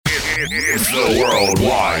It's the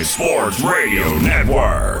Worldwide Sports Radio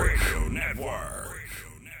Network.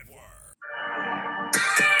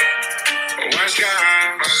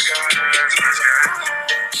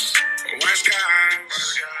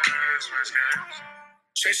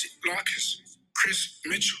 Tracy Blockers, Chris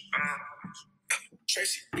Mitchell.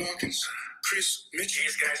 Tracy Blockers, Chris Mitchell.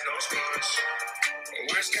 These guys know sports.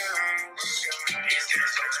 Wise guys. These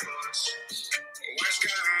guys know sports. Wise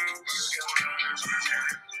guys.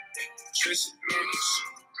 Tracy Blockers,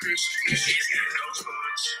 Chris Mitchell. These guys know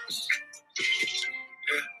sports.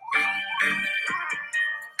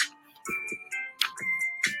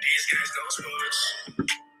 These guys know sports.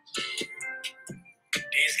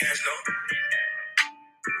 These guys know.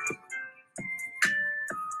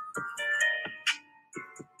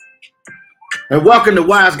 And welcome to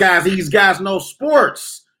Wise Guys. These guys know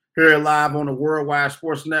sports. Here live on the Worldwide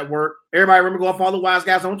Sports Network. Everybody remember, go follow Wise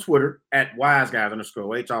Guys on Twitter at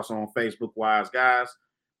WiseGuys_H. Also on Facebook, Wise Guys.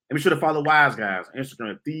 And be sure to follow Wise Guys on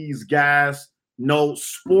Instagram. These guys know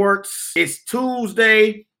sports. It's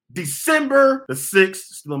Tuesday, December the 6th.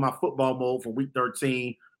 Still in my football mode for week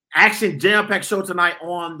 13. Action jam-packed show tonight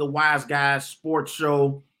on the Wise Guys Sports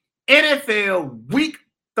Show. NFL Week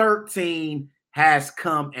 13 has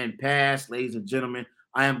come and passed, ladies and gentlemen.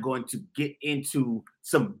 I am going to get into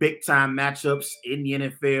some big-time matchups in the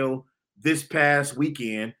NFL this past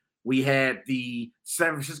weekend. We had the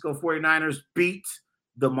San Francisco 49ers beat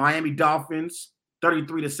the Miami Dolphins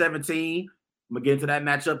 33-17. I'm going to get into that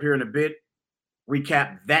matchup here in a bit,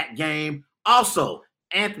 recap that game. Also,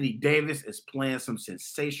 Anthony Davis is playing some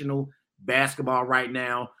sensational basketball right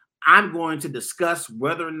now. I'm going to discuss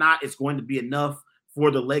whether or not it's going to be enough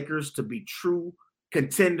for the Lakers to be true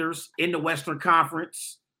contenders in the Western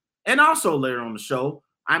Conference. And also later on the show,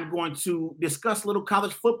 I'm going to discuss a little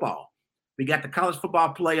college football. We got the college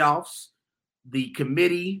football playoffs. The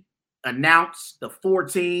committee announced the 4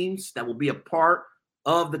 teams that will be a part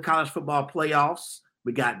of the college football playoffs.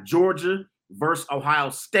 We got Georgia versus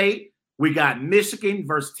Ohio State. We got Michigan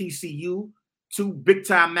versus TCU, 2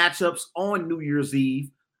 big-time matchups on New Year's Eve.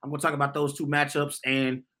 I'm going to talk about those 2 matchups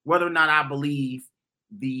and whether or not I believe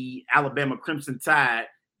the Alabama Crimson Tide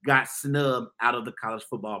got snubbed out of the college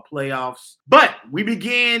football playoffs. But we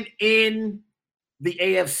begin in the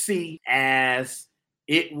AFC as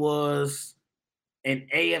it was an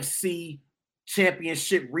AFC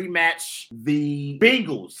championship rematch. The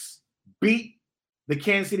Bengals beat the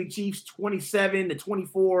Kansas City Chiefs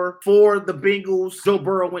 27-24 for the Bengals. Joe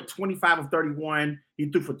Burrow went 25 of 31. He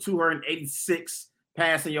threw for 286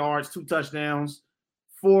 passing yards, 2 touchdowns.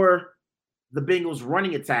 For the Bengals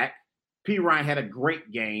running attack, P. Ryan had a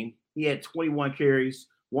great game. He had 21 carries,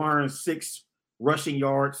 106 rushing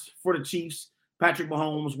yards. For the Chiefs, Patrick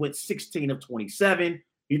Mahomes went 16 of 27.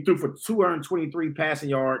 He threw for 223 passing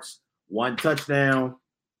yards, 1 touchdown.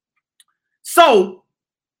 So,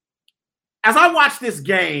 as I watch this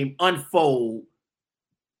game unfold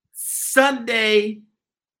Sunday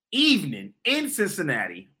evening in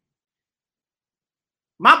Cincinnati,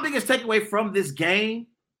 my biggest takeaway from this game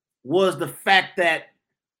was the fact that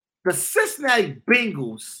the Cincinnati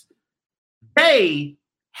Bengals, they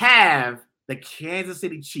have the Kansas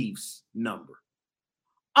City Chiefs number.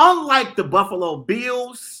 Unlike the Buffalo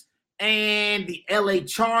Bills and the LA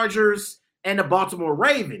Chargers and the Baltimore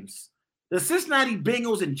Ravens, the Cincinnati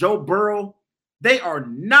Bengals and Joe Burrow, they are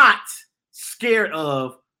not scared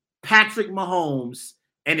of Patrick Mahomes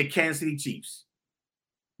and the Kansas City Chiefs.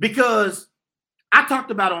 Because I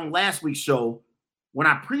talked about on last week's show, when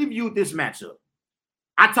I previewed this matchup,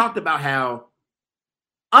 I talked about how,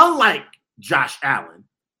 unlike Josh Allen,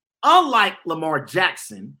 unlike Lamar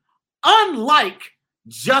Jackson, unlike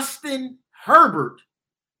Justin Herbert,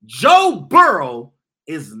 Joe Burrow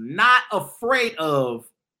is not afraid of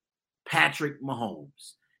Patrick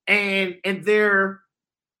Mahomes. And in their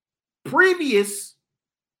previous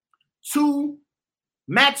 2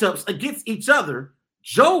 matchups against each other,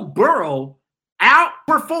 Joe Burrow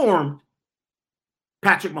outperformed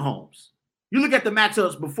Patrick Mahomes. You look at the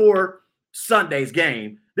matchups before Sunday's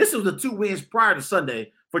game. This was the 2 wins prior to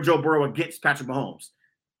Sunday for Joe Burrow against Patrick Mahomes.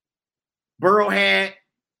 Burrow had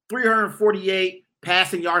 348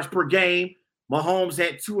 passing yards per game. Mahomes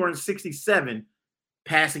had 267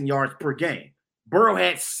 passing yards per game. Burrow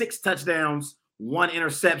had 6 touchdowns, 1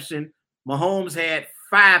 interception. Mahomes had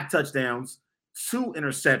 5 touchdowns, 2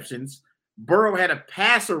 interceptions. Burrow had a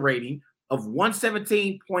passer rating of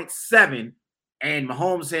 117.7, and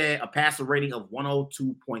Mahomes had a passer rating of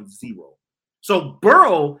 102.0. So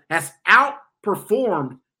Burrow has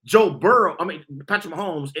outperformed Patrick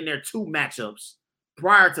Mahomes in their 2 matchups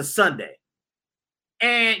prior to Sunday.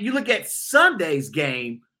 And you look at Sunday's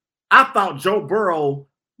game, I thought Joe Burrow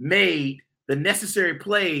made the necessary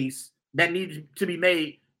plays that needed to be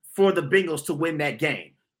made for the Bengals to win that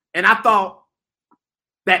game. And I thought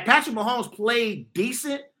that Patrick Mahomes played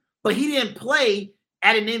decent, but he didn't play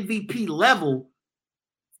at an MVP level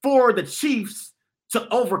for the Chiefs to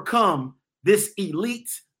overcome this elite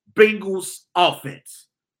Bengals offense.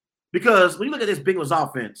 Because when you look at this Bengals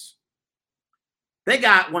offense, they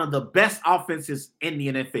got one of the best offenses in the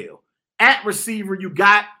NFL. At receiver, you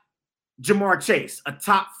got Jamar Chase, a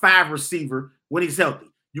top 5 receiver when he's healthy.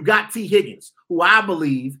 You got T. Higgins, who I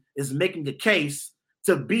believe is making the case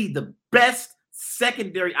to be the best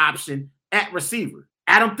secondary option at receiver.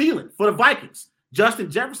 Adam Thielen for the Vikings.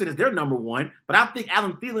 Justin Jefferson is their number 1, but I think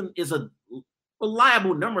Adam Thielen is a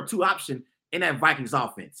reliable number 2 option in that Vikings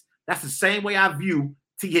offense. That's the same way I view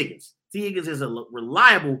T. Higgins. T. Higgins is a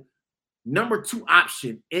reliable number 2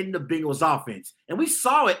 option in the Bengals offense. And we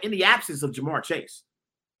saw it in the absence of Jamar Chase.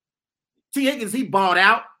 T. Higgins, he balled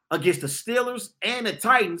out against the Steelers and the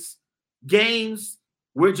Titans games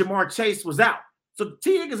where Jamar Chase was out. So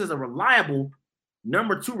T. Higgins is a reliable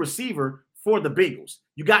number 2 receiver for the Bengals.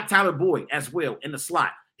 You got Tyler Boyd as well in the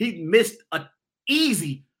slot. He missed an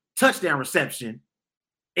easy touchdown reception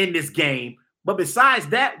in this game. But besides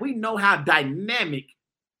that, we know how dynamic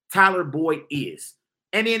Tyler Boyd is.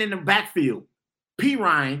 And then in the backfield, P.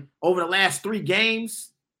 Ryan, over the last 3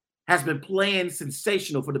 games, has been playing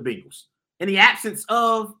sensational for the Bengals. In the absence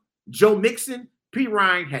of Joe Mixon, P.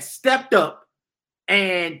 Ryan has stepped up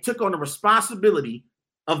and took on the responsibility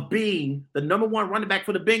of being the number 1 running back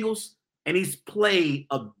for the Bengals, and he's played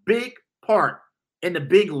a big part in the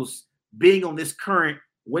Bengals being on this current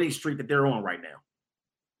winning streak that they're on right now.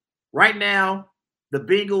 Right now, the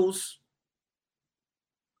Bengals,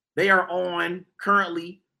 they are on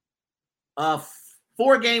currently a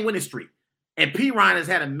 4-game winning streak, and P. Ryan has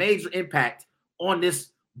had a major impact on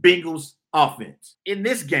this Bengals offense. In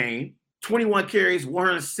this game, 21 carries,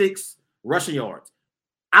 106 rushing yards.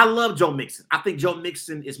 I love Joe Mixon. I think Joe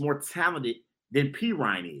Mixon is more talented than P.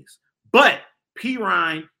 Ryan is. But P.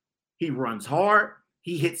 Ryan, he runs hard.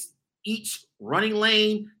 He hits each running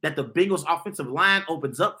lane that the Bengals offensive line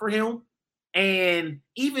opens up for him. And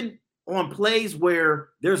even on plays where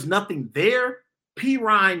there's nothing there, P.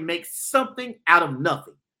 Ryan makes something out of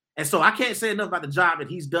nothing. And so I can't say enough about the job that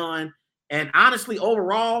he's done. And honestly,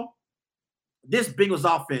 overall, this Bengals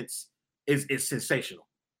offense is sensational.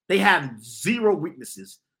 They have 0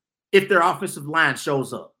 weaknesses if their offensive line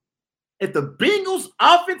shows up. If the Bengals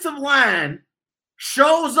offensive line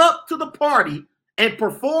shows up to the party and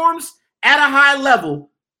performs at a high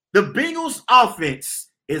level, the Bengals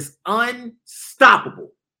offense is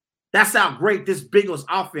unstoppable. That's how great this Bengals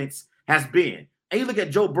offense has been. And you look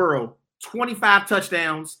at Joe Burrow, 25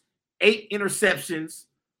 touchdowns, 8 interceptions,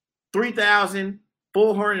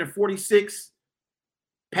 3,446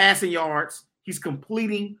 passing yards. He's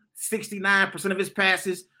completing 69% of his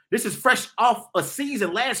passes. This is fresh off a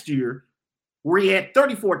season last year where he had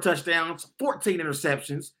 34 touchdowns, 14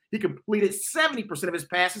 interceptions. He completed 70% of his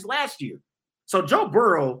passes last year. So Joe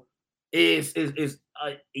Burrow is an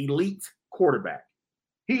elite quarterback.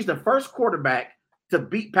 He's the first quarterback to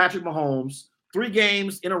beat Patrick Mahomes 3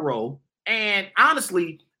 games in a row. And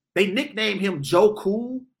honestly, they nicknamed him Joe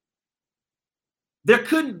Cool. There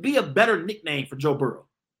couldn't be a better nickname for Joe Burrow.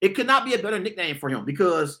 It could not be a better nickname for him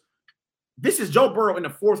because this is Joe Burrow in the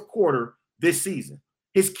 4th quarter this season.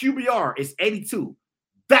 His QBR is 82.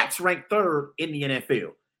 That's ranked 3rd in the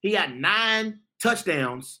NFL. He had 9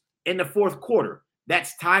 touchdowns in the 4th quarter.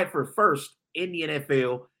 That's tied for 1st in the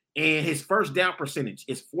NFL. And his first down percentage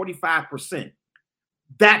is 45%.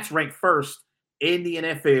 That's ranked 1st in the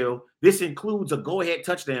NFL. This includes a go-ahead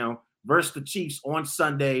touchdown versus the Chiefs on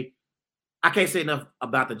Sunday. I can't say enough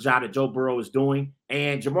about the job that Joe Burrow is doing.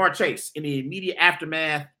 And Jamar Chase, in the immediate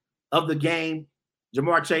aftermath of the game,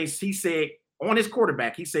 Jamar Chase, he said on his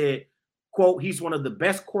quarterback, he said, quote, he's one of the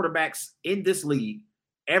best quarterbacks in this league.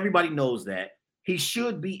 Everybody knows that. He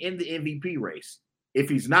should be in the MVP race. If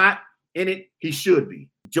he's not in it, he should be.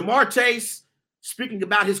 Jamar Chase, speaking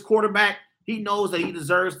about his quarterback, he knows that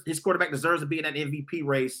his quarterback deserves to be in that MVP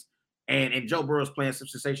race. And Joe Burrow's playing some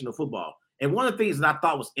sensational football. And one of the things that I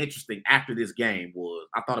thought was interesting after this game was,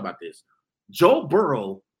 I thought about this. Joe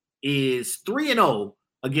Burrow is 3-0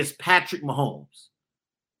 against Patrick Mahomes,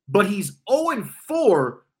 but he's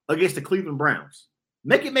 0-4 against the Cleveland Browns.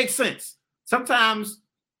 Make it make sense. Sometimes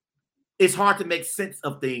it's hard to make sense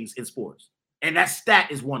of things in sports, and that stat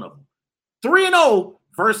is one of them. 3-0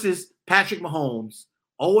 versus Patrick Mahomes,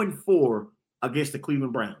 0-4 against the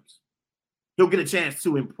Cleveland Browns. He'll get a chance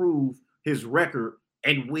to improve his record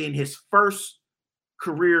and win his first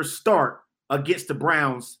career start against the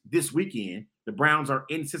Browns this weekend. The Browns are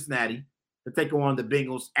in Cincinnati to take on the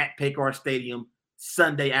Bengals at Paycor Stadium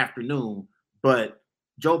Sunday afternoon. But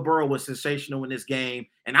Joe Burrow was sensational in this game.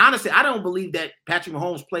 And honestly, I don't believe that Patrick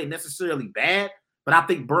Mahomes played necessarily bad, but I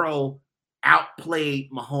think Burrow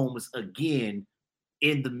outplayed Mahomes again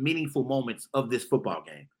in the meaningful moments of this football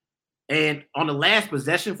game. And on the last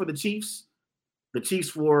possession for the Chiefs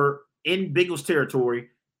were in Bengals territory.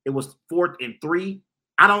 It was 4th and 3.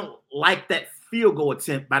 I don't like that field goal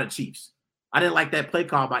attempt by the Chiefs. I didn't like that play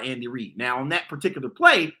call by Andy Reid. Now, on that particular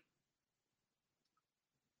play,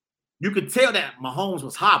 you could tell that Mahomes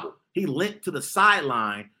was hobbled. He limped to the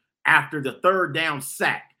sideline after the 3rd down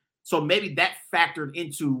sack. So maybe that factored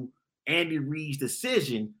into Andy Reid's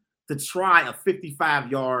decision to try a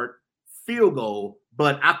 55-yard field goal,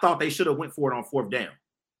 but I thought they should have went for it on 4th down.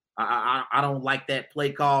 I don't like that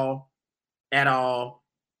play call at all.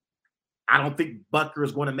 I don't think Butker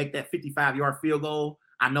is going to make that 55-yard field goal.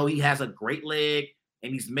 I know he has a great leg,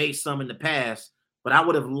 and he's made some in the past, but I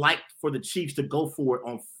would have liked for the Chiefs to go for it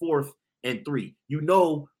on 4th and 3. You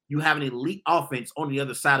know you have an elite offense on the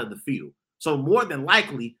other side of the field. So more than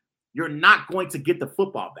likely, you're not going to get the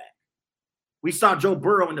football back. We saw Joe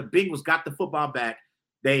Burrow and the Bengals got the football back.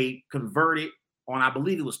 They converted on, I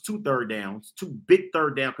believe it was 2 3rd downs, 2 big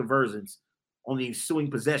 3rd down conversions on the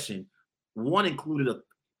ensuing possession. One included a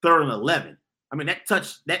 3rd and 11. I mean,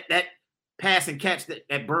 that pass and catch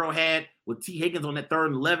that Burrow had with T. Higgins on that 3rd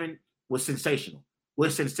and 11 was sensational.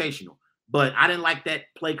 But I didn't like that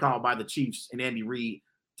play call by the Chiefs and Andy Reid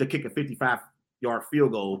to kick a 55-yard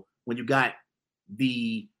field goal when you got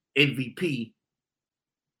the MVP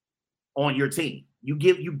on your team. You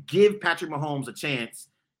give Patrick Mahomes a chance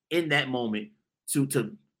in that moment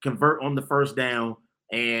to convert on the 1st down,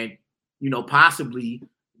 and possibly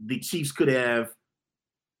the Chiefs could have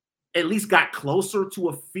at least got closer to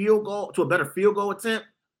a field goal, to a better field goal attempt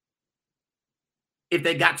if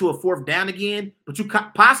they got to a 4th down again, but you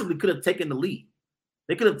possibly could have taken the lead.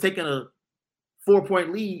 They could have taken a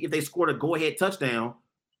 4-point lead if they scored a go-ahead touchdown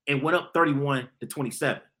and went up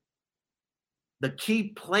 31-27. The key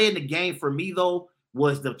play in the game for me, though,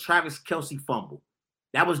 was the Travis Kelce fumble.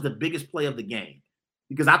 That was the biggest play of the game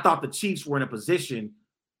because I thought the Chiefs were in a position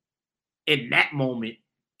in that moment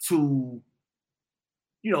to,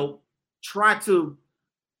 try to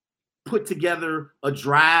put together a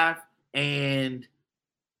drive and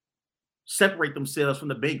separate themselves from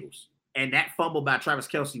the Bengals. And that fumble by Travis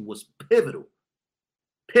Kelce was pivotal.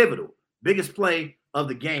 Biggest play of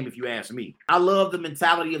the game, if you ask me. I love the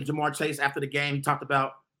mentality of Ja'Marr Chase after the game. He talked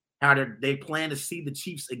about how they plan to see the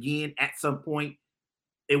Chiefs again at some point.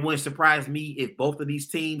 It wouldn't surprise me if both of these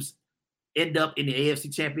teams end up in the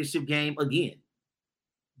AFC Championship game again.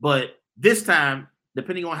 But this time,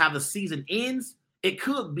 depending on how the season ends, it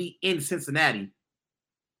could be in Cincinnati,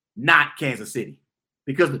 not Kansas City.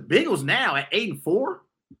 Because the Bengals now at 8-4,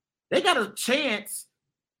 they got a chance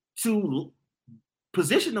to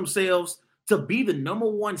position themselves to be the number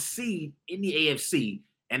 1 seed in the AFC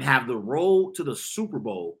and have the road to the Super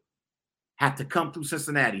Bowl have to come through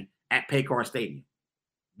Cincinnati at Paycor Stadium.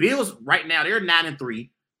 Bills right now, they're 9-3,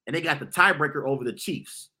 and they got the tiebreaker over the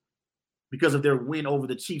Chiefs because of their win over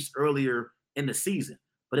the Chiefs earlier in the season.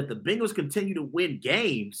 But if the Bengals continue to win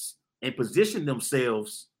games and position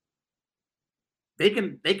themselves, they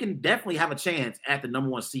can definitely have a chance at the number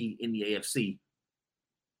 1 seed in the AFC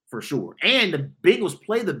for sure. And the Bengals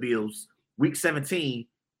play the Bills Week 17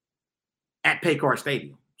 at Paycor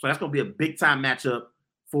Stadium. So that's going to be a big-time matchup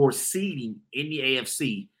for seeding in the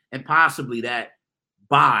AFC and possibly that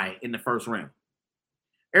bye in the first round.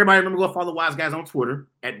 Everybody remember to go follow Wise Guys on Twitter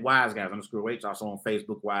at WiseGuys_H. Also on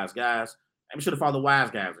Facebook, Wise Guys. And be sure to follow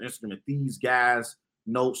Wise Guys on Instagram at These Guys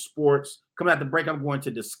Know Sports. Coming out the break, I'm going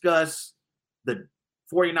to discuss the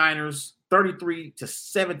 49ers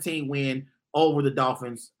 33-17 win over the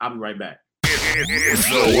Dolphins. I'll be right back. It's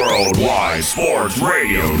the Worldwide Sports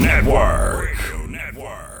Radio Network.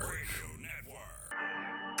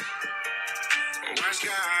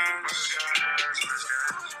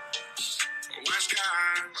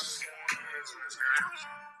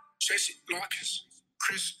 Tracy Larkins,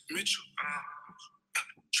 Chris Mitchell,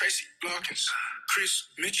 Tracy Larkins, Chris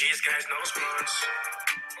Mitchell. These guys know sports.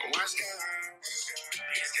 Wise guys.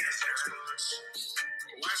 These guys know sports.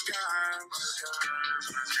 Wise guys.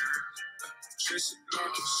 Tracy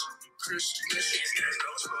Larkins, Chris Mitchell. These guys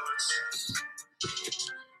know sports.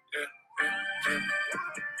 Yeah.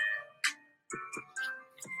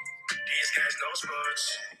 These guys know sports.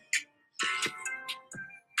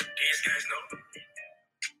 These guys know.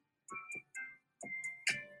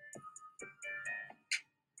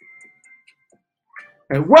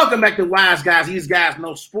 And welcome back to Wise Guys. These guys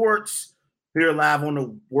know sports. Here live on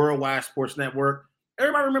the Worldwide Sports Network.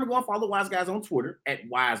 Everybody remember go and follow Wise Guys on Twitter at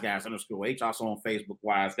WiseGuys_H. Also on Facebook,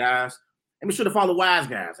 Wise Guys. And be sure to follow Wise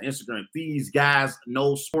Guys on Instagram. These guys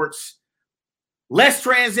know sports. Let's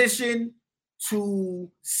transition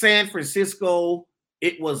to San Francisco.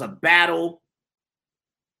 It was a battle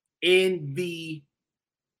in the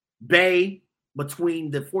Bay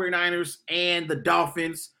between the 49ers and the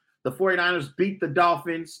Dolphins. The 49ers beat the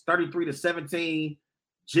Dolphins 33-17.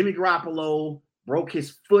 Jimmy Garoppolo broke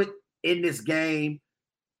his foot in this game.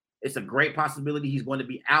 It's a great possibility he's going to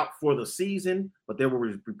be out for the season, but there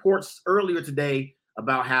were reports earlier today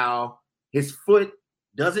about how his foot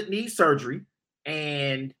doesn't need surgery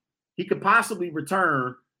and he could possibly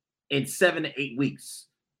return in 7 to 8 weeks.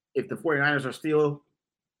 If the 49ers are still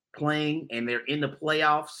playing and they're in the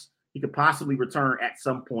playoffs, he could possibly return at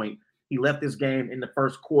some point. He left this game in the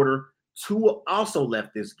first quarter. Tua also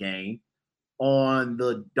left this game on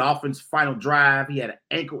the Dolphins' final drive. He had an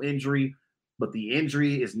ankle injury, but the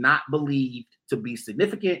injury is not believed to be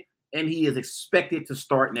significant, and he is expected to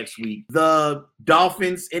start next week. The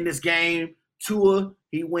Dolphins in this game, Tua,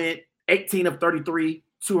 he went 18 of 33,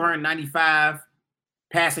 295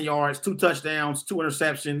 passing yards, 2 touchdowns, 2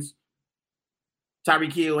 interceptions.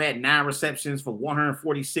 Tyreek Hill had 9 receptions for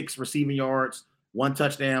 146 receiving yards, 1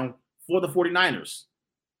 touchdown for the 49ers.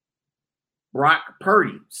 Brock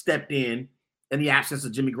Purdy stepped in the absence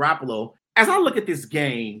of Jimmy Garoppolo. As I look at this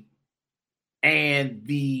game and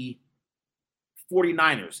the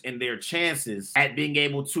 49ers and their chances at being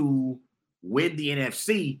able to win the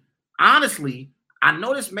NFC, honestly, I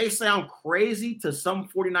know this may sound crazy to some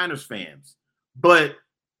 49ers fans, but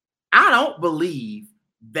I don't believe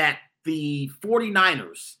that the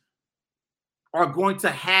 49ers are going to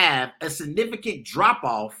have a significant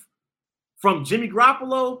drop-off from Jimmy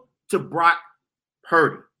Garoppolo to Brock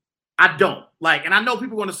Purdy. I don't. And I know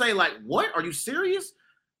people are going to say, what? Are you serious?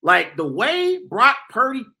 The way Brock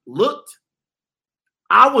Purdy looked,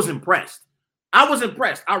 I was impressed. I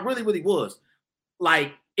really, really was.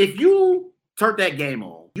 If you turned that game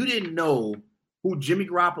on, you didn't know who Jimmy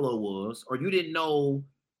Garoppolo was, or you didn't know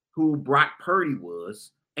who Brock Purdy was,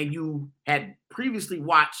 and you had previously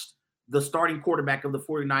watched the starting quarterback of the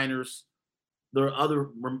 49ers, the other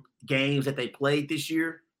games that they played this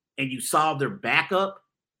year, and you saw their backup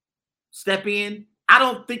step in, I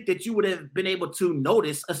don't think that you would have been able to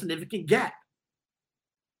notice a significant gap.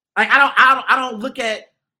 I don't look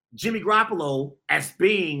at Jimmy Garoppolo as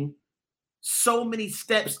being so many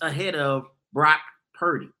steps ahead of Brock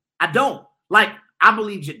Purdy. I don't. I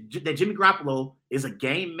believe that Jimmy Garoppolo is a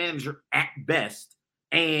game manager at best.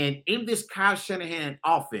 And in this Kyle Shanahan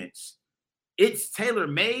offense, it's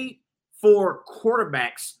tailor-made for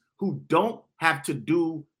quarterbacks who don't have to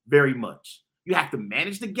do very much. You have to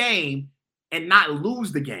manage the game and not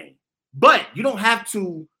lose the game. But you don't have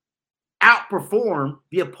to outperform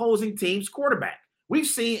the opposing team's quarterback. We've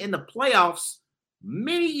seen in the playoffs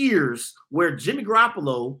many years where Jimmy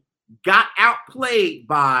Garoppolo got outplayed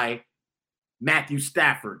by Matthew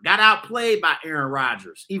Stafford, got outplayed by Aaron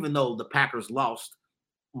Rodgers, even though the Packers lost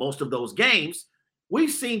most of those games.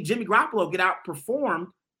 We've seen Jimmy Garoppolo get outperformed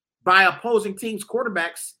by opposing teams'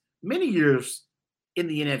 quarterbacks many years in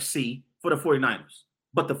the NFC for the 49ers.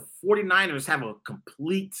 But the 49ers have a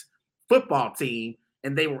complete football team,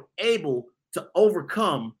 and they were able to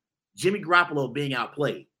overcome Jimmy Garoppolo being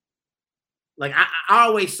outplayed. I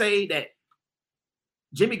always say that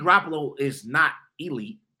Jimmy Garoppolo is not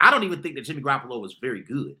elite. I don't even think that Jimmy Garoppolo is very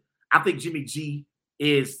good. I think Jimmy G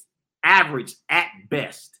is average at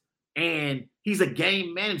best, and he's a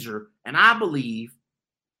game manager, and I believe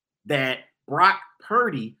that Brock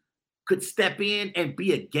Purdy could step in and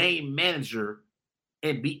be a game manager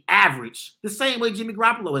and be average the same way Jimmy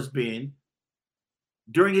Garoppolo has been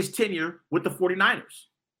during his tenure with the 49ers.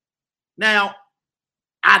 Now,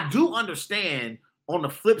 I do understand on the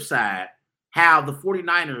flip side how the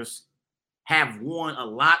 49ers have won a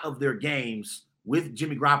lot of their games with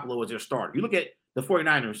Jimmy Garoppolo as their starter. You look at the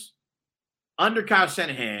 49ers under Kyle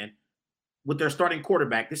Shanahan with their starting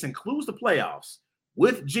quarterback. This includes the playoffs.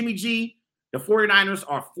 With Jimmy G, the 49ers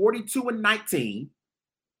are 42-19.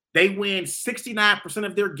 They win 69%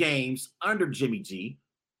 of their games under Jimmy G,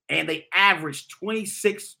 and they average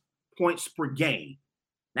 26 points per game.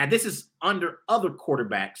 Now, this is under other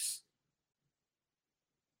quarterbacks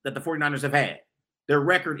that the 49ers have had. Their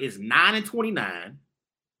record is 9-29.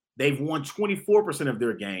 They've won 24% of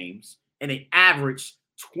their games, and they average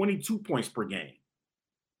 22 points per game.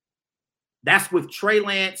 That's with Trey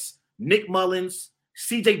Lance, Nick Mullins,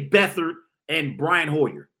 CJ Beathard, and Brian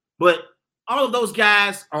Hoyer. But all of those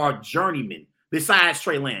guys are journeymen. besides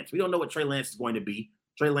Trey Lance. We don't know what Trey Lance is going to be.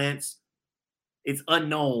 Trey Lance, it's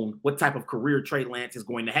unknown what type of career Trey Lance is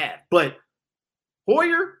going to have. But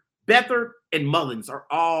Hoyer, Beathard, and Mullins are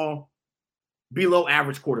all below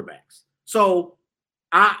average quarterbacks. So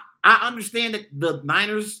I understand that the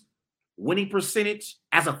Niners' winning percentage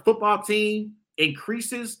as a football team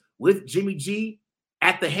increases with Jimmy G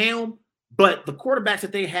at the helm, but the quarterbacks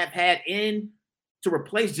that they have had in to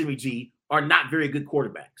replace Jimmy G are not very good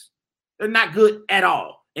quarterbacks. They're not good at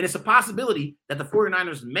all. And it's a possibility that the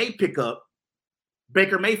 49ers may pick up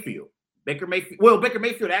Baker Mayfield. Baker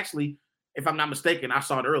Mayfield actually, if I'm not mistaken, I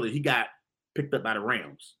saw it earlier, he got picked up by the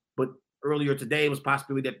Rams. But earlier today, it was a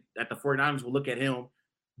possibility that the 49ers will look at him.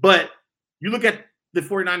 But you look at the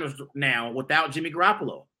 49ers now without Jimmy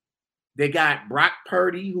Garoppolo. They got Brock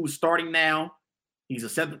Purdy, who's starting now. He's a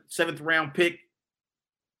seventh round pick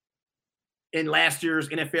in last year's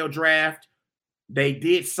NFL draft. They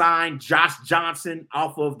did sign Josh Johnson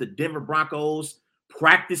off of the Denver Broncos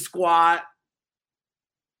practice squad.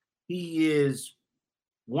 He is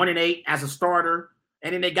 1-8 as a starter.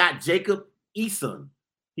 And then they got Jacob Eason.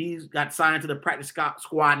 He's got signed to the practice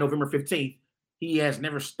squad November 15th. He has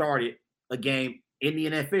never started a game in the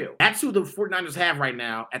NFL. That's who the 49ers have right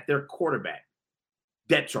now at their quarterback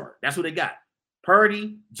depth chart. That's who they got.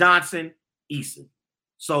 Purdy, Johnson, Eason.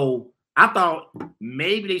 So I thought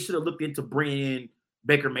maybe they should have looked into bringing in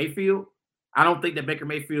Baker Mayfield. I don't think that Baker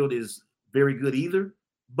Mayfield is very good either.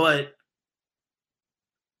 But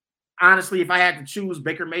honestly, if I had to choose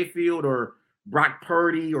Baker Mayfield or Brock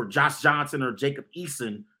Purdy or Josh Johnson or Jacob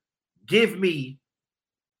Eason, give me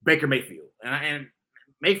Baker Mayfield. And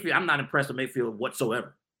Mayfield, I'm not impressed with Mayfield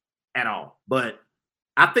whatsoever at all. But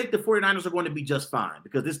I think the 49ers are going to be just fine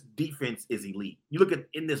because this defense is elite. You look at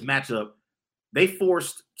in this matchup, they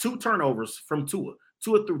forced 2 turnovers from Tua.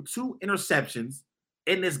 Tua threw 2 interceptions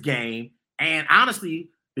in this game. And honestly,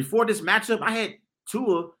 before this matchup, I had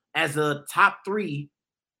Tua as a top 3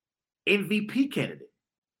 MVP candidate.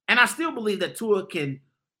 And I still believe that Tua can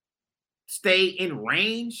stay in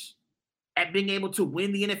range at being able to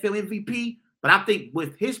win the NFL MVP. But I think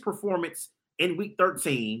with his performance in Week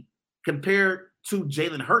 13 compared to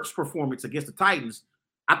Jalen Hurts' performance against the Titans,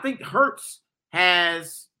 I think Hurts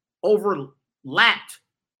has overlapped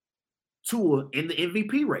Tua in the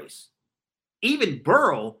MVP race. Even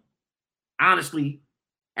Burrow, honestly,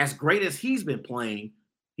 as great as he's been playing,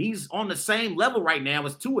 he's on the same level right now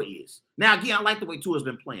as Tua is. Now, again, I like the way Tua's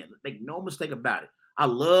been playing. Make no mistake about it. I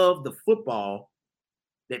love the football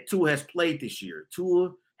that Tua has played this year.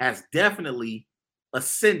 Tua has definitely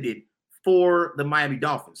ascended for the Miami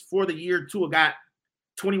Dolphins. For the year, Tua got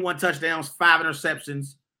 21 touchdowns, 5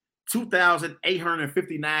 interceptions,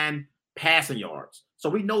 2,859 passing yards. So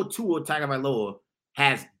we know Tua Tagovailoa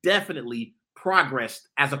has definitely progressed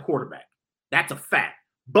as a quarterback. That's a fact.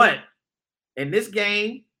 But in this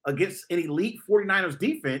game against an elite 49ers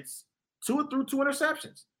defense, Tua threw 2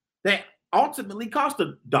 interceptions that ultimately cost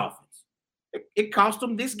the Dolphins. It cost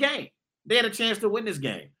them this game. They had a chance to win this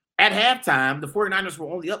game. At halftime, the 49ers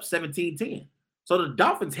were only up 17-10. So the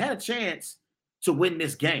Dolphins had a chance to win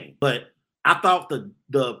this game. But I thought the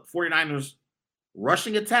 49ers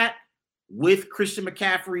rushing attack with Christian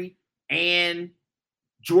McCaffrey and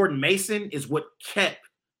Jordan Mason is what kept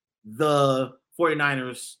the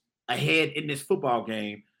 49ers ahead in this football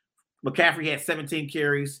game. McCaffrey had 17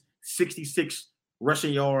 carries, 66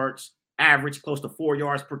 rushing yards, average close to 4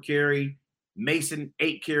 yards per carry. Mason,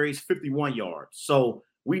 8 carries, 51 yards. So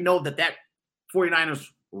we know that 49ers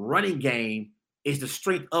running game is the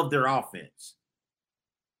strength of their offense.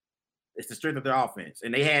 It's the strength of their offense.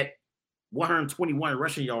 And they had 121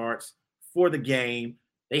 rushing yards for the game.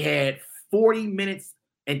 They had 40 minutes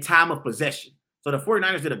in time of possession. So the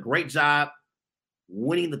 49ers did a great job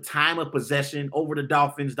winning the time of possession over the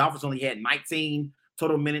Dolphins. Dolphins only had 19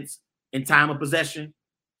 total minutes in time of possession.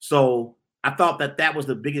 So I thought that was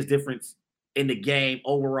the biggest difference in the game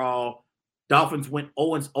overall. Dolphins went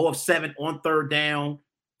 0 of 7 on third down.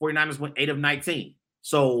 49ers went 8 of 19.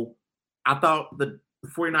 So I thought the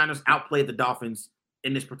 49ers outplayed the Dolphins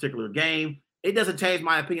in this particular game. It doesn't change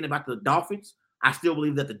my opinion about the Dolphins. I still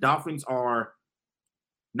believe that the Dolphins are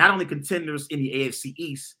not only contenders in the AFC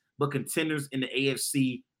East, but contenders in the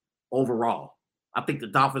AFC overall. I think the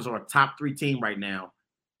Dolphins are a top 3 team right now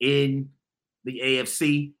in the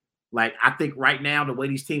AFC. Like, I think right now, the way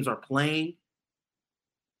these teams are playing,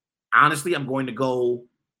 honestly, I'm going to go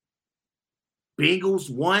Bengals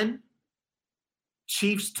 1,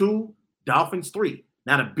 Chiefs 2, Dolphins 3.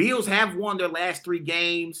 Now, the Bills have won their last 3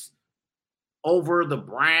 games over the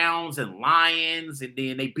Browns and Lions, and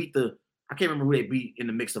then they beat I can't remember who they beat in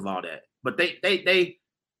the mix of all that. But they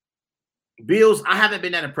Bills, I haven't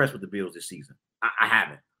been that impressed with the Bills this season. I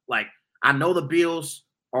haven't. Like, I know the Bills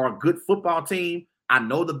are a good football team. I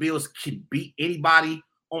know the Bills can beat anybody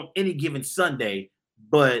on any given Sunday,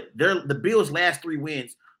 but the Bills' last 3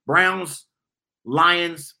 wins, Browns,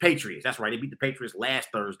 Lions, Patriots. That's right. They beat the Patriots last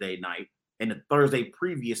Thursday night. And the Thursday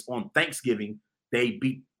previous on Thanksgiving, they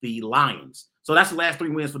beat the Lions. So that's the last 3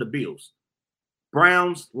 wins for the Bills.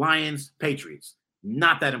 Browns, Lions, Patriots.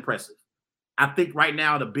 Not that impressive. I think right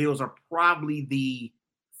now the Bills are probably the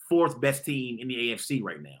 4th best team in the AFC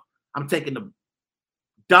right now. I'm taking the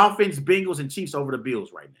Dolphins, Bengals, and Chiefs over the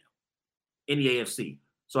Bills right now in the AFC.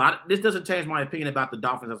 So this doesn't change my opinion about the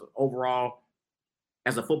Dolphins overall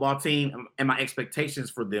as a football team and my expectations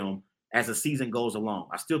for them as the season goes along.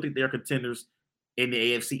 I still think they're contenders in the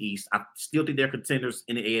AFC East. I still think they're contenders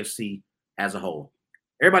in the AFC as a whole.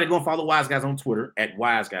 Everybody go and follow Wise Guys on Twitter at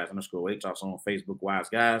WiseGuys_H. Also on Facebook, Wise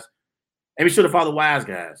Guys. And be sure to follow Wise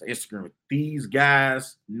Guys, Instagram. These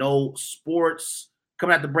guys know sports.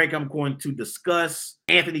 Coming out the break, I'm going to discuss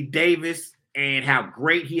Anthony Davis and how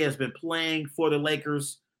great he has been playing for the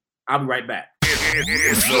Lakers. I'll be right back.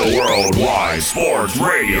 It's the Worldwide Sports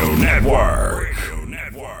Radio Network.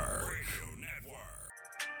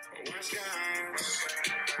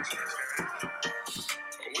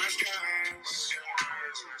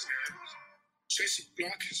 Tracy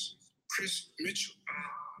Blockers, Chris Mitchell.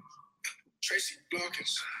 Tracy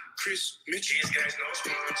Blockers, Chris Mitchell. These guys know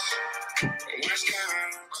sports. Wise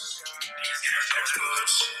guys. These guys know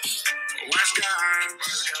sports. Wise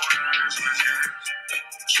guys.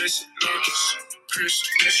 Tracy Blockers, Chris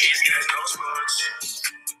Mitchell. These guys know sports.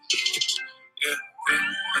 Yeah.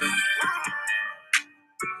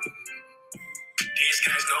 These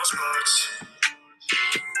guys know sports.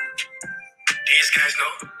 These guys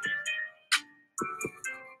know.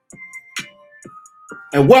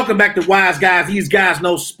 And welcome back to Wise Guys. These guys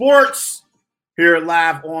know sports. Here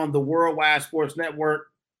live on the Worldwide Sports Network.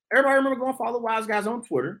 Everybody remember go and follow Wise Guys on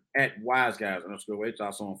Twitter at WiseGuys_H.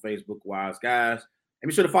 Also on Facebook, Wise Guys. And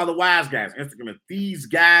be sure to follow Wise Guys Instagram at These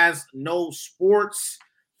Guys Know Sports.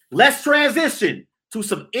 Let's transition to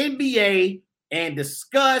some NBA and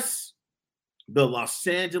discuss the Los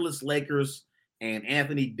Angeles Lakers and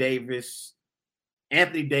Anthony Davis.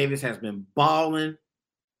 Anthony Davis has been balling,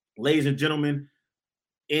 ladies and gentlemen.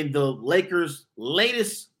 In the Lakers'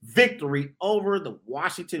 latest victory over the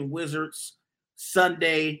Washington Wizards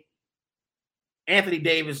Sunday, Anthony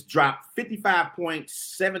Davis dropped 55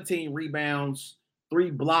 points, 17 rebounds,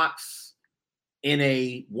 3 blocks in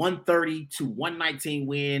a 130-119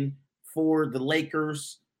 win for the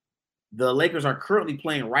Lakers. The Lakers are currently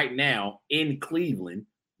playing right now in Cleveland.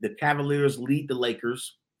 The Cavaliers lead the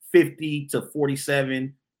Lakers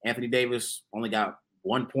 50-47. Anthony Davis only got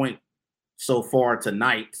 1 point so far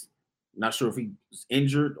tonight. Not sure if he's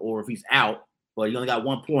injured or if he's out, but he only got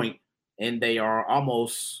 1 point, and they are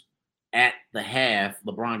almost at the half.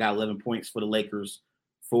 LeBron got 11 points for the Lakers.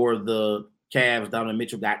 For the Cavs, Donovan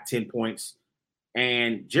Mitchell got 10 points,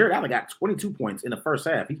 and Jared Allen got 22 points in the first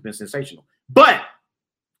half. He's been sensational. But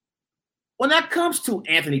when that comes to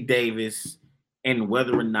Anthony Davis and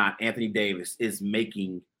whether or not Anthony Davis is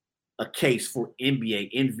making a case for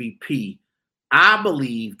NBA MVP, I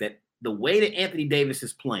believe that the way that Anthony Davis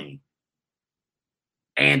is playing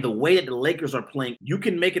and the way that the Lakers are playing, you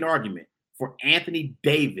can make an argument for Anthony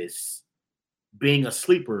Davis being a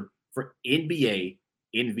sleeper for NBA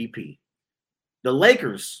MVP. The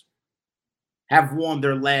Lakers have won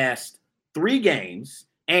their last 3 games,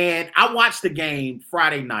 and I watched the game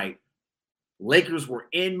Friday night. Lakers were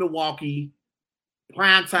in Milwaukee,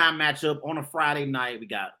 primetime matchup on a Friday night. We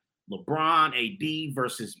got LeBron, AD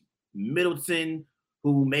versus Middleton,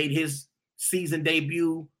 who made his season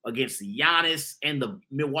debut against Giannis and the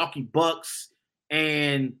Milwaukee Bucks.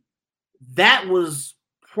 And that was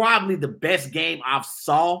probably the best game I've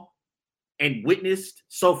saw and witnessed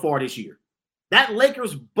so far this year. That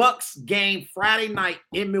Lakers-Bucks game Friday night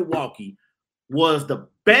in Milwaukee was the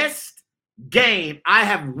best game I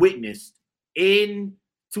have witnessed in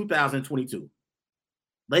 2022.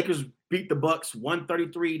 Lakers beat the Bucks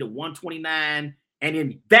 133-129. And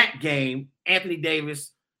in that game, Anthony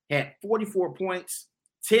Davis had 44 points,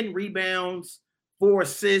 10 rebounds, 4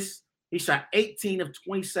 assists. He shot 18 of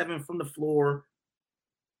 27 from the floor,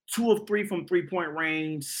 2 of 3 from three-point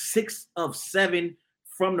range, 6 of 7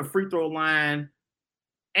 from the free throw line.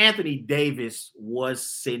 Anthony Davis was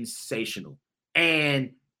sensational.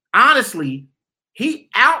 And honestly, he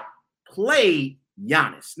outplayed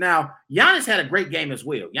Giannis. Now, Giannis had a great game as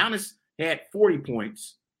well. Giannis had 40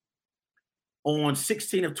 points on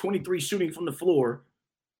 16 of 23 shooting from the floor,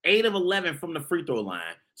 8 of 11 from the free throw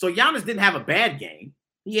line. So Giannis didn't have a bad game.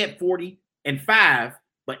 He had 40, and 5,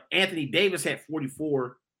 but Anthony Davis had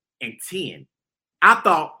 44 and 10. I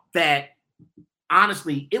thought that,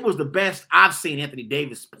 honestly, it was the best I've seen Anthony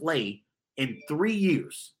Davis play in 3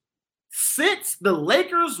 years. Since the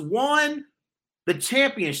Lakers won the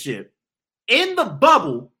championship in the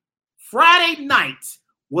bubble, Friday night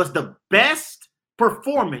was the best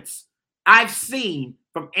performance I've seen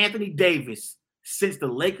from Anthony Davis since the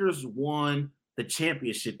Lakers won the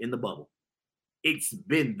championship in the bubble. It's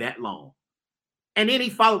been that long. And then he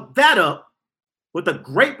followed that up with a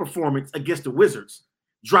great performance against the Wizards,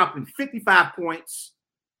 dropping 55 points,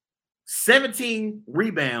 17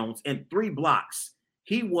 rebounds, and 3 blocks.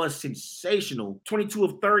 He was sensational. 22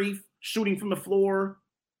 of 30 shooting from the floor.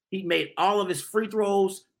 He made all of his free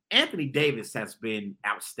throws. Anthony Davis has been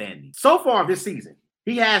outstanding. So far this season,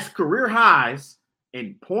 he has career highs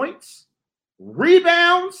in points,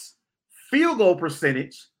 rebounds, field goal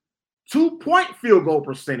percentage, 2-point field goal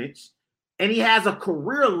percentage, and he has a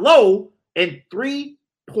career low in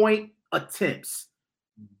 3-point attempts.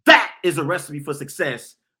 That is a recipe for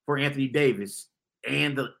success for Anthony Davis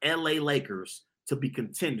and the LA Lakers to be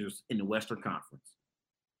contenders in the Western Conference.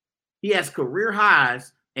 He has career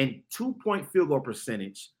highs in 2-point field goal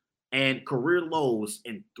percentage and career lows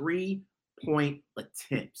in 3-point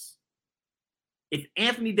attempts. If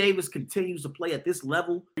Anthony Davis continues to play at this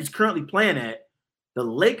level he's currently playing at, the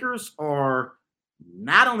Lakers are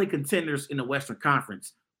not only contenders in the Western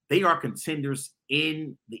Conference, they are contenders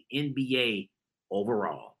in the NBA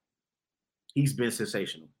overall. He's been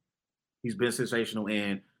sensational. He's been sensational,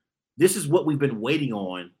 and this is what we've been waiting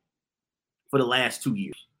on for the last 2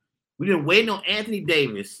 years. We've been waiting on Anthony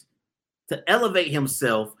Davis to elevate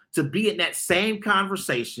himself to be in that same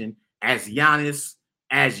conversation as Giannis,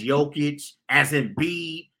 as Jokic, as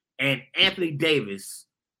Embiid, and Anthony Davis.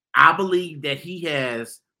 I believe that he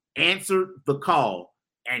has answered the call,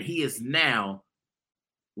 and he is now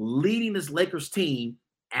leading this Lakers team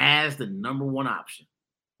as the number one option.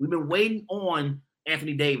 We've been waiting on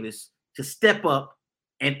Anthony Davis to step up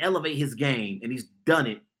and elevate his game, and he's done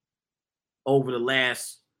it over the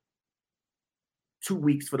last 2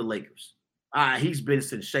 weeks for the Lakers. He's been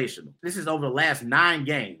sensational. This is over the last 9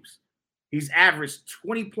 games. He's averaged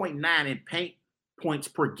 20.9 in paint points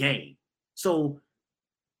per game. So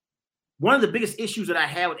one of the biggest issues that I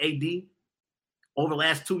had with AD over the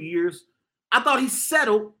last 2 years, I thought he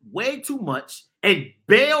settled way too much and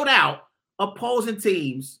bailed out opposing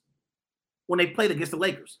teams when they played against the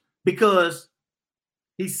Lakers because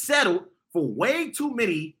he settled for way too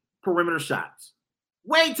many perimeter shots.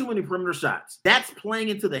 Way too many perimeter shots. That's playing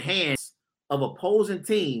into the hands of opposing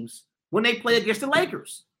teams when they play against the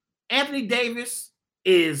Lakers. Anthony Davis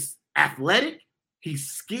is athletic. He's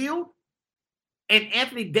skilled. And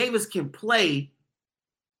Anthony Davis can play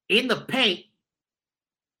in the paint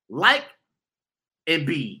like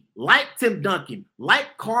Embiid, like Tim Duncan,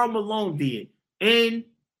 like Karl Malone did in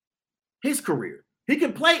his career. He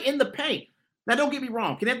can play in the paint. Now, don't get me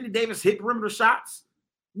wrong. Can Anthony Davis hit perimeter shots?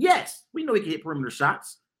 Yes, we know he can hit perimeter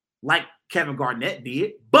shots like Kevin Garnett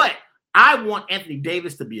did. But I want Anthony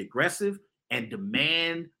Davis to be aggressive and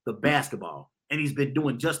demand the basketball. And he's been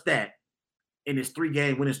doing just that in his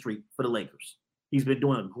 3-game winning streak for the Lakers. He's been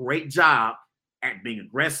doing a great job at being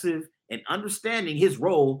aggressive and understanding his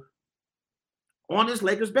role on this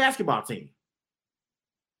Lakers basketball team.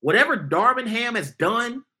 Whatever Darvin Ham has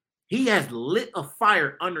done, he has lit a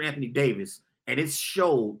fire under Anthony Davis, and it's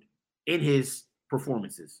showed in his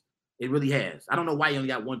performances. It really has. I don't know why he only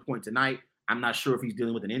got 1 point tonight. I'm not sure if he's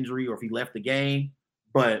dealing with an injury or if he left the game.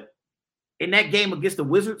 But in that game against the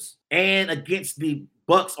Wizards and against the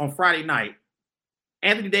Bucks on Friday night,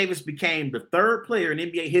 Anthony Davis became the 3rd player in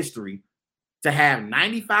NBA history to have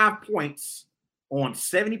 95 points on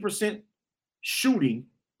 70% shooting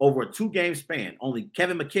over a 2-game span. Only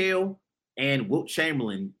Kevin McHale and Wilt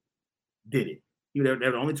Chamberlain did it. They're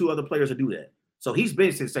the only 2 other players to do that. So he's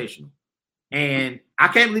been sensational. And I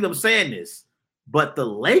can't believe I'm saying this, but the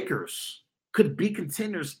Lakers could be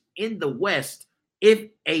contenders in the West if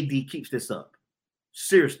AD keeps this up.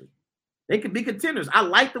 Seriously. They could be contenders. I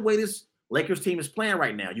like the way this Lakers team is playing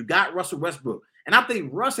right now. You got Russell Westbrook. And I think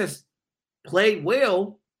Russ has played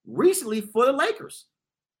well recently for the Lakers.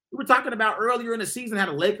 We were talking about earlier in the season how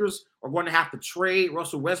the Lakers are going to have to trade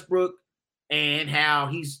Russell Westbrook and how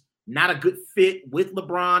he's not a good fit with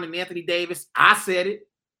LeBron and Anthony Davis. I said it.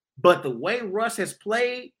 But the way Russ has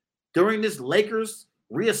played during this Lakers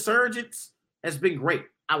resurgence has been great.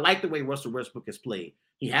 I like the way Russell Westbrook has played.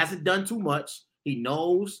 He hasn't done too much. He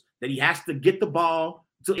knows that he has to get the ball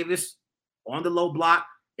to Davis on the low block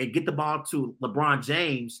and get the ball to LeBron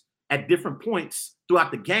James at different points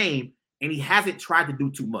throughout the game, and he hasn't tried to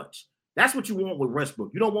do too much. That's what you want with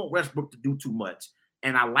Westbrook. You don't want Westbrook to do too much.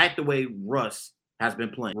 And I like the way Russ has been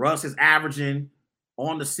playing. Russ is averaging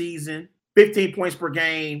on the season 15 points per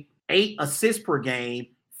game, 8 assists per game,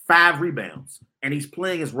 5 rebounds. And he's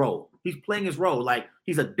playing his role. He's playing his role. Like,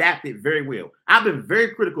 he's adapted very well. I've been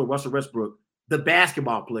very critical of Russell Westbrook, the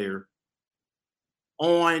basketball player,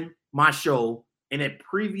 on my show and at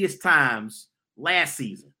previous times last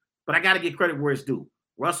season. But I got to give credit where it's due.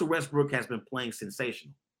 Russell Westbrook has been playing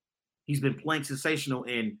sensational. He's been playing sensational,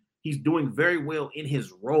 and he's doing very well in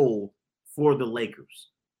his role for the Lakers.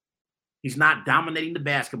 He's not dominating the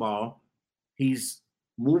basketball. He's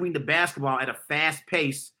moving the basketball at a fast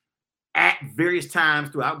pace at various times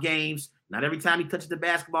throughout games. Not every time he touches the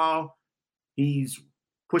basketball, he's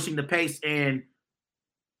pushing the pace and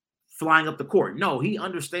flying up the court. No, he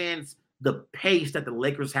understands the pace that the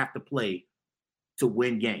Lakers have to play to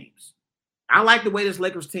win games. I like the way this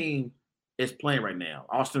Lakers team is playing right now.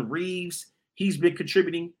 Austin Reeves, he's been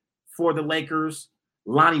contributing for the Lakers.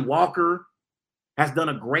 Lonnie Walker has done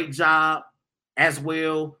a great job as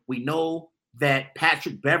well. We know that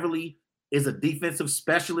Patrick Beverley is a defensive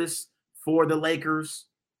specialist for the Lakers.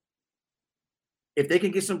 If they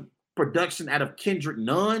can get some production out of Kendrick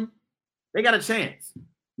Nunn, they got a chance.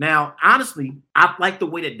 Now, honestly, I like the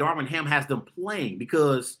way that Darvin Ham has them playing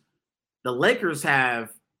because the Lakers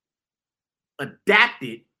have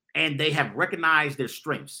adapted and they have recognized their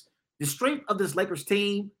strengths. The strength of this Lakers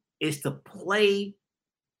team is to play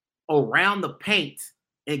around the paint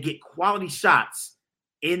and get quality shots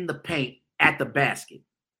in the paint at the basket.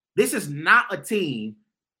 This is not a team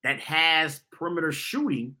that has perimeter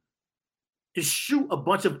shooting to shoot a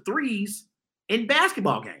bunch of threes in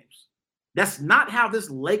basketball games. That's not how this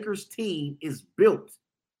Lakers team is built.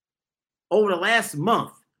 Over the last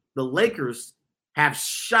month, the Lakers have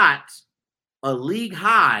shot a league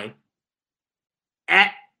high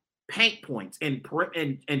at paint points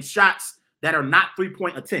and shots that are not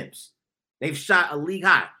three-point attempts. They've shot a league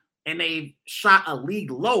high, and they've shot a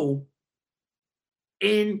league low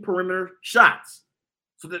in perimeter shots.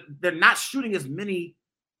 So that they're not shooting as many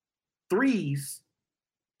threes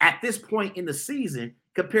at this point in the season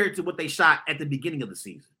compared to what they shot at the beginning of the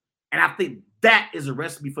season. And I think that is a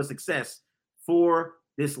recipe for success for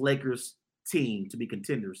this Lakers team to be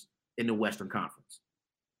contenders in the Western Conference.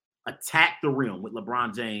 Attack the rim with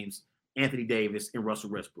LeBron James, Anthony Davis, and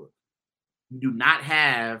Russell Westbrook. You do not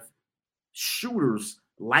have shooters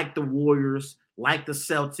like the Warriors, like the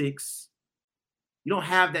Celtics. You don't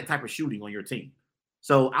have that type of shooting on your team.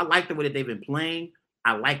 So I like the way that they've been playing.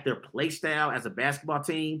 I like their play style as a basketball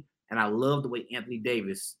team. And I love the way Anthony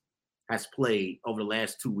Davis has played over the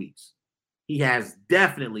last 2 weeks. He has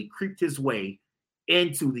definitely creeped his way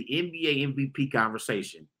into the NBA MVP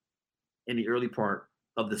conversation in the early part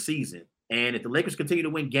of the season. And if the Lakers continue to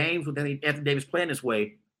win games with Anthony Davis playing this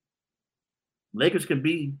way, Lakers can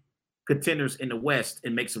be contenders in the West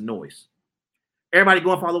and make some noise. Everybody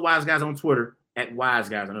go and follow Wise Guys on Twitter at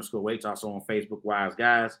WiseGuys_H. Also on Facebook, Wise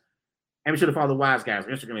Guys. And be sure to follow Wise Guys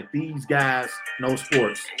on Instagram at These Guys Know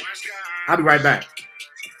Sports. I'll be right back.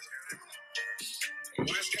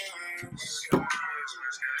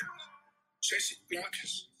 Tracy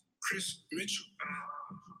Blockers, Chris Mitchell.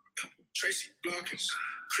 Tracy Blockers,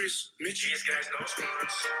 Chris Mitchell. These guys know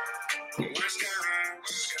sports. Wise Guys.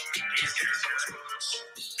 These guys know sports.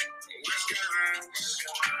 Wise Guys.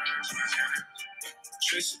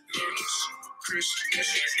 Tracy Blockers, Chris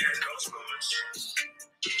Mitchell. These guys know sports.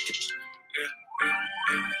 These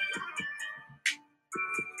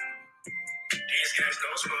guys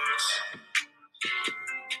know sports.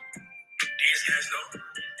 These guys know.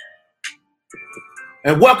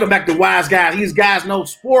 And welcome back to Wise Guys. These guys know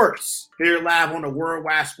sports. Here live on the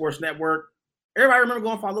Worldwide Sports Network. Everybody remember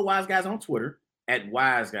going follow Wise Guys on Twitter at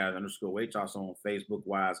WiseGuys_H. Also on Facebook,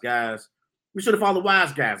 Wise Guys. Be sure to follow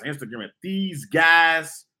Wise Guys on Instagram at These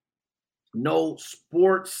Guys Know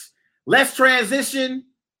Sports. Let's transition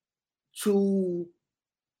to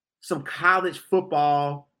some college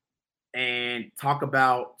football and talk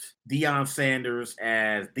about Deion Sanders,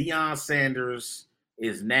 as Deion Sanders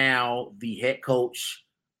is now the head coach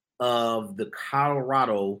of the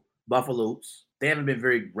Colorado Buffaloes. They haven't been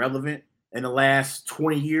very relevant in the last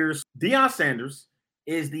 20 years. Deion Sanders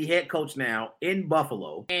is the head coach now in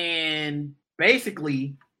Buffalo. And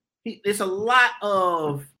basically, there's a lot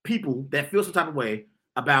of people that feel some type of way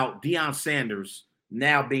about Deion Sanders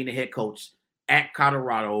now being the head coach at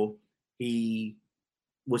Colorado. He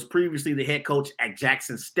was previously the head coach at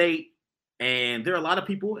Jackson State. And there are a lot of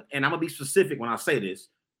people, and I'm going to be specific when I say this,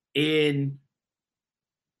 in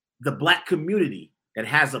the Black community that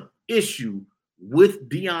has an issue with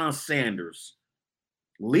Deion Sanders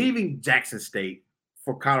leaving Jackson State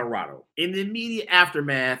for Colorado. In the immediate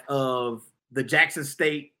aftermath of the Jackson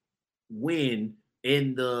State win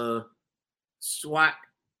in the SWAC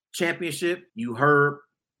championship, you heard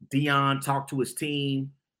Deion talk to his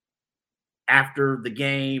team after the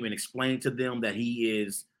game and explain to them that he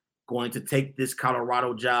is going to take this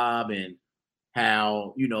Colorado job and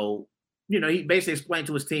how, he basically explained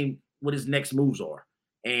to his team what his next moves are.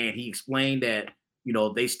 And he explained that,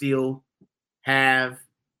 they still have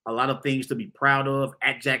a lot of things to be proud of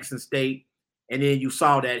at Jackson State. And then you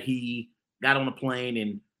saw that he got on a plane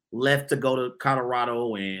and left to go to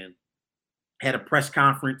Colorado and had a press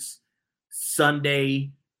conference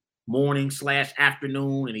Sunday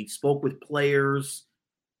morning/afternoon, and he spoke with players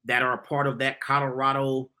that are a part of that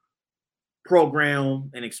Colorado program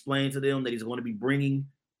and explained to them that he's going to be bringing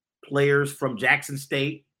players from Jackson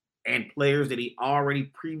State and players that he already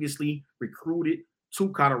previously recruited to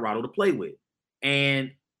Colorado to play with.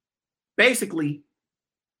 And basically,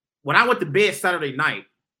 when I went to bed Saturday night,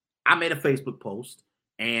 I made a Facebook post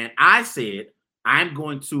and I said, I'm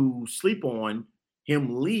going to sleep on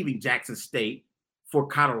him leaving Jackson State for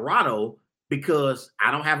Colorado because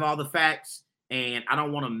I don't have all the facts and I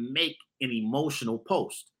don't want to make an emotional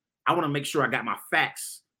post. I want to make sure I got my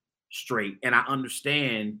facts straight and I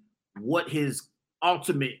understand what his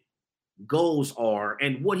ultimate goals are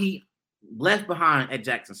and what he left behind at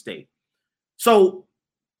Jackson State. So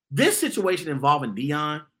this situation involving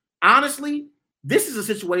Deion, honestly, this is a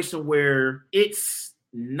situation where it's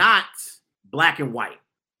not black and white.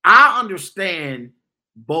 I understand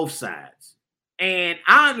both sides. And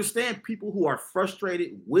I understand people who are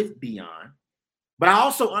frustrated with Deion, but I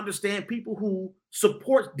also understand people who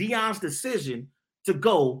support Deion's decision to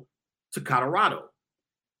go to Colorado.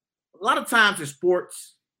 A lot of times in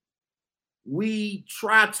sports, we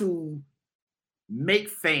try to make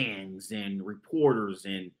fans and reporters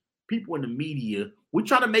and people in the media, we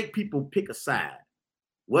try to make people pick a side,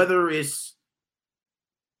 whether it's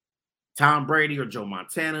Tom Brady or Joe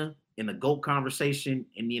Montana in the GOAT conversation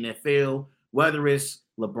in the NFL, whether it's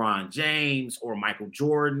LeBron James or Michael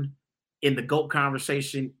Jordan in the GOAT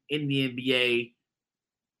conversation in the NBA.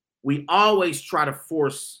 We always try to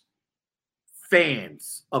force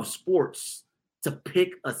fans of sports to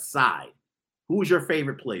pick a side. Who's your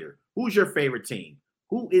favorite player? Who's your favorite team?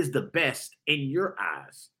 Who is the best in your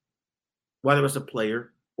eyes? Whether it's a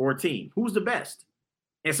player or a team, who's the best?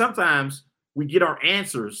 And sometimes we get our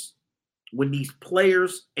answers when these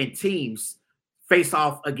players and teams face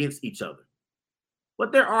off against each other.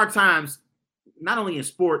 But there are times, not only in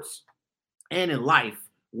sports and in life,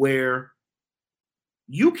 where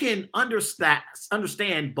you can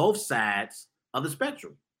understand both sides of the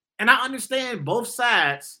spectrum. And I understand both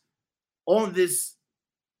sides on this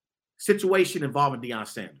situation involving Deion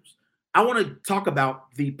Sanders. I want to talk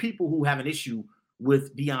about the people who have an issue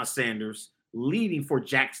with Deion Sanders leaving for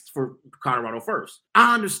Colorado first.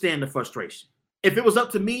 I understand the frustration. If it was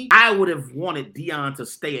up to me, I would have wanted Deion to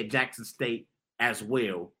stay at Jackson State as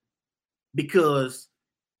well, because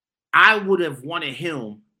I would have wanted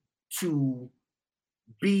him to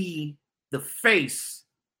be the face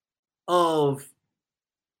of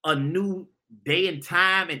a new day and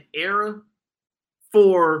time and era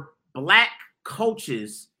for Black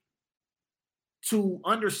coaches to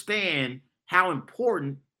understand how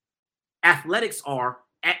important athletics are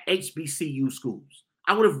at HBCU schools.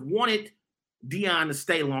 I would have wanted Deion to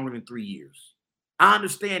stay longer than 3 years. I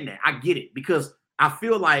understand that. I get it, because I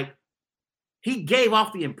feel like he gave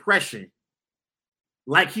off the impression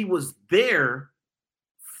like he was there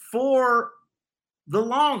for the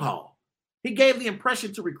long haul. He gave the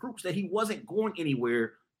impression to recruits that he wasn't going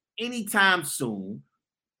anywhere anytime soon.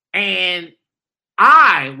 And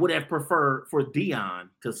I would have preferred for Deion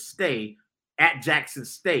to stay at Jackson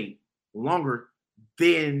State longer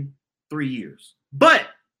than 3 years. But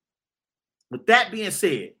with that being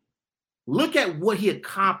said, look at what he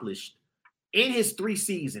accomplished in his 3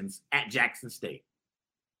 seasons at Jackson State.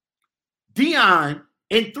 Deion,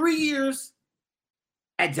 in 3 years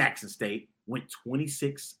at Jackson State, went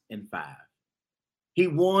 26-5. He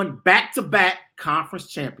won back-to-back conference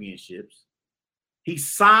championships. He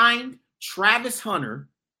signed Travis Hunter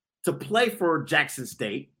to play for Jackson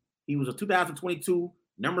State. He was a 2022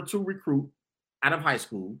 number 2 recruit out of high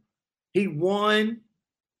school. He won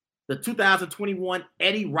the 2021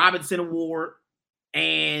 Eddie Robinson Award.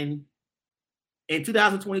 And in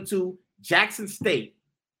 2022, Jackson State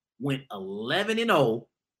went 11-0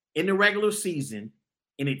 in the regular season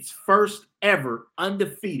in its first ever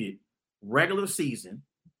undefeated regular season.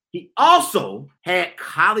 He also had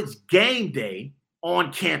College Game Day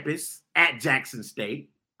on campus at Jackson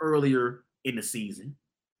State earlier in the season.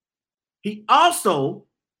 He also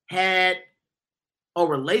had a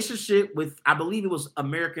relationship with, I believe it was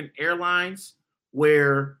American Airlines,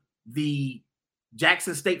 where the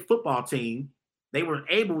Jackson State football team, they were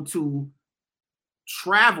able to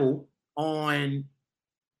travel on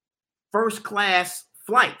first class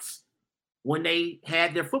flights when they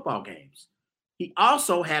had their football games. He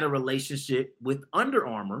also had a relationship with Under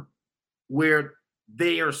Armour, where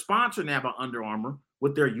they are sponsored now by Under Armour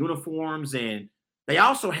with their uniforms, and they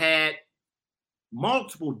also had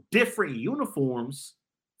multiple different uniforms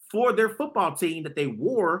for their football team that they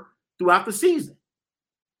wore throughout the season.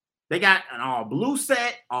 They got an all blue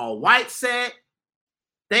set, all white set.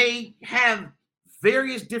 They have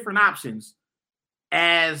various different options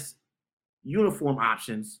as uniform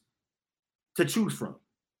options to choose from.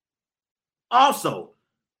 Also,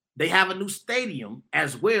 they have a new stadium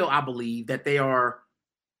as well, I believe, that they are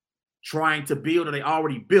trying to build, or they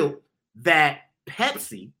already built, that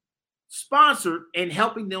Pepsi sponsored and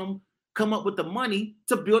helping them come up with the money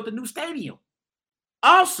to build the new stadium.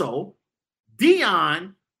 Also,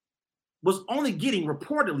 Deion was only getting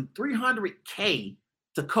reportedly $300K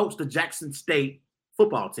to coach the Jackson State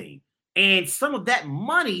football team. And some of that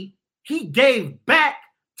money he gave back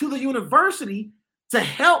to the university to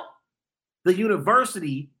help the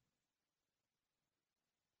university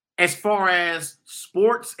as far as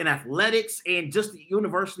sports and athletics and just the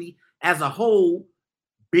university as a whole,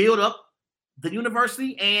 build up the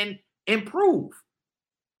university and improve.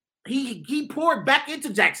 He poured back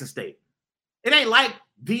into Jackson State. It ain't like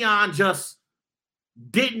Deion just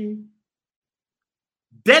didn't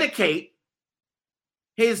dedicate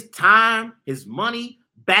his time, his money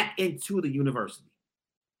back into the university.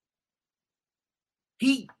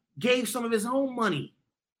 He gave some of his own money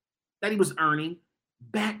that he was earning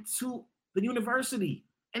back to the university,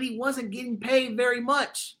 and he wasn't getting paid very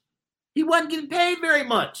much. He wasn't getting paid very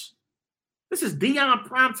much. This is Deion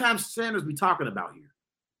Primetime Sanders we're talking about here.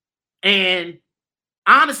 And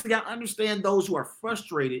honestly, I understand those who are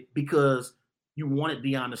frustrated because you wanted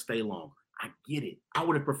Deion to stay longer. I get it. I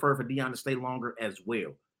would have preferred for Deion to stay longer as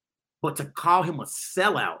well. But to call him a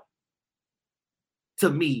sellout, to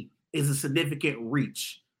me, is a significant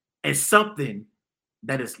reach and something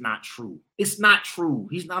that is not true. It's not true.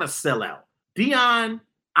 He's not a sellout. Deion,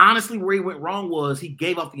 honestly, where he went wrong was he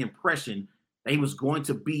gave off the impression that he was going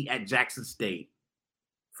to be at Jackson State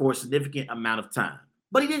for a significant amount of time.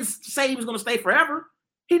 But he didn't say he was going to stay forever.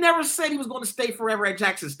 He never said he was going to stay forever at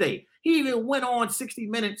Jackson State. He even went on 60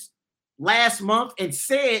 Minutes last month and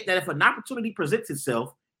said that if an opportunity presents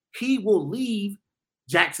itself, he will leave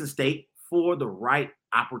Jackson State for the right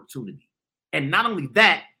opportunity. And not only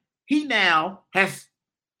that, he now has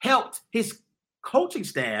helped his coaching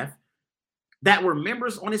staff that were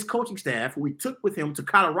members on his coaching staff who he took with him to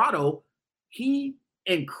Colorado. He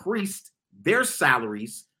increased their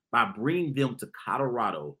salaries by bringing them to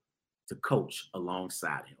Colorado to coach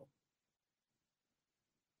alongside him.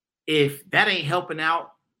 If that ain't helping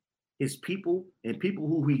out his people and people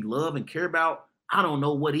who he love and care about, I don't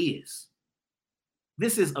know what is.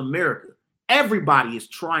 This is America. Everybody is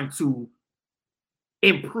trying to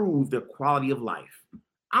improve their quality of life.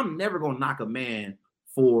 I'm never going to knock a man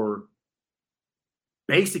for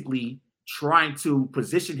basically trying to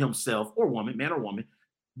position himself, or woman, man or woman,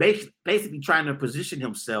 basically trying to position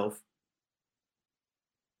himself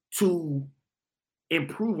to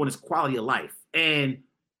improve on his quality of life and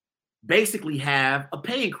basically have a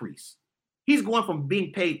pay increase. He's going from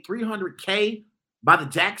being paid $300K by the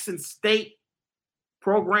Jackson State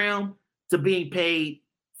program to being paid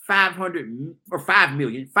 $5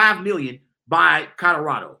 million by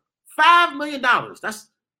Colorado. $5 million. That's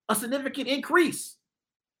a significant increase.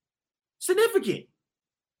 Significant.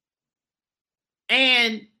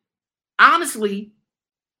 And honestly,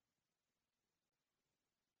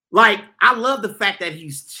 like, I love the fact that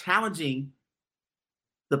he's challenging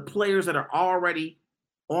the players that are already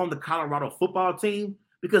on the Colorado football team,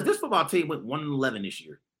 because this football team went 1-11 this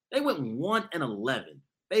year. They went 1-11.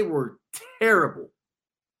 They were terrible.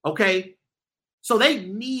 Okay? So they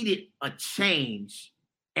needed a change,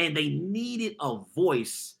 and they needed a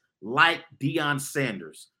voice like Deion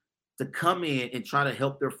Sanders to come in and try to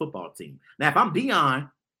help their football team. Now, if I'm Deion,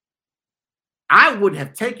 I would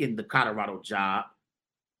have taken the Colorado job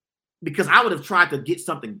because I would have tried to get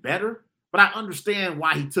something better, but I understand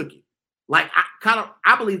why he took it. Like,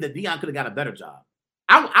 I believe that Deion could have got a better job.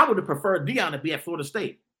 I would have preferred Deion to be at Florida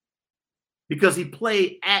State because he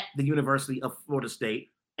played at the University of Florida State,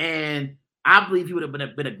 and I believe he would have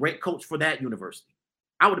been a great coach for that university.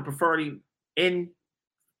 I would have preferred him in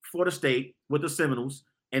Florida State with the Seminoles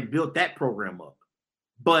and built that program up.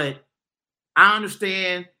 But I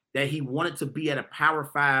understand that he wanted to be at a Power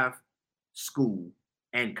 5 school,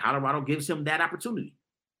 and Colorado gives him that opportunity.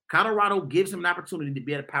 Colorado gives him an opportunity to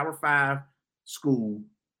be at a Power 5 school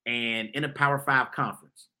and in a Power 5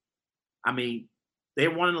 conference. I mean,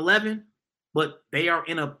 they're 1-11, but they are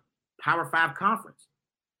in a Power 5 conference.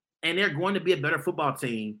 And they're going to be a better football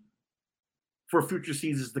team for future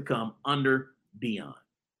seasons to come under Deion.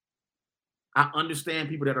 I understand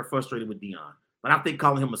people that are frustrated with Deion, but I think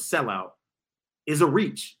calling him a sellout is a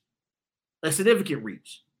reach, a significant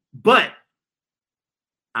reach. But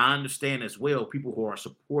I understand as well people who are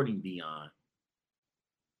supporting Deion,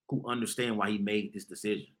 who understand why he made this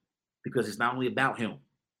decision, because it's not only about him.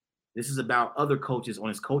 This is about other coaches on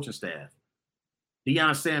his coaching staff.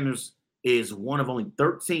 Deion Sanders is one of only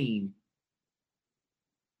 13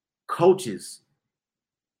 coaches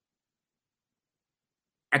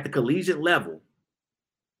at the collegiate level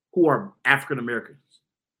who are African Americans.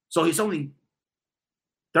 So he's only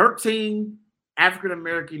 13 African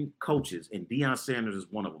American coaches, and Deion Sanders is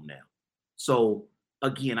one of them now. So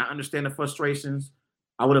again, I understand the frustrations.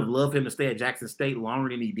 I would have loved him to stay at Jackson State longer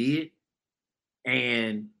than he did.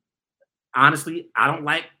 And honestly, I don't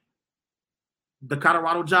like the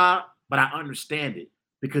Colorado job, but I understand it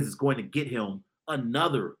because it's going to get him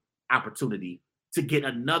another opportunity to get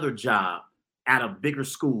another job at a bigger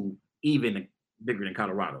school, even bigger than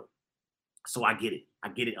Colorado. So I get it. I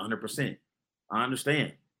get it 100%. I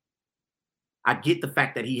understand. I get the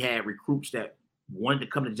fact that he had recruits that wanted to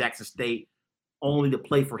come to Jackson State only to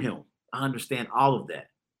play for him. I understand all of that.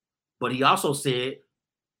 But he also said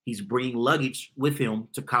he's bringing luggage with him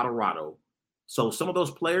to Colorado. So some of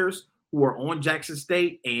those players who are on Jackson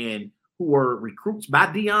State and who are recruits by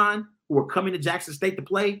Deion, who are coming to Jackson State to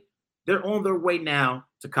play, they're on their way now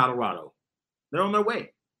to Colorado. They're on their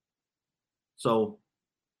way. So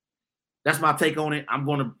that's my take on it. I'm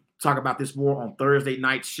going to talk about this more on Thursday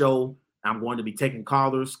night's show. I'm going to be taking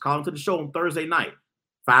callers. Call into the show on Thursday night.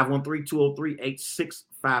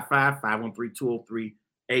 513-203-8655.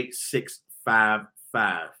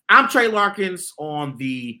 513-203-8655. I'm Trey Larkins on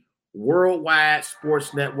the Worldwide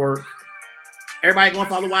Sports Network. Everybody go and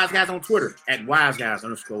follow Wise Guys on Twitter at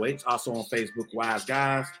WiseGuys_H. Also on Facebook, Wise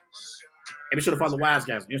Guys. And be sure to follow Wise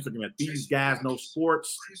Guys on Instagram at These Guys Know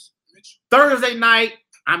Sports. Thursday night,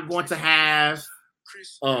 I'm going to have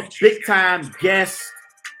a big-time guest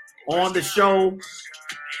on the show.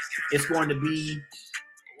 It's going to be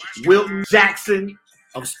Wilton Jackson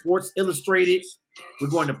of Sports Illustrated. We're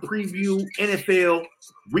going to preview NFL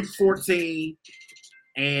Week 14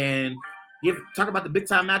 and talk about the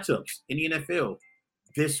big-time matchups in the NFL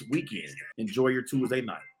this weekend. Enjoy your Tuesday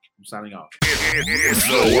night. I'm signing off. It's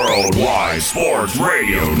the Worldwide Sports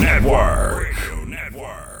Radio Network.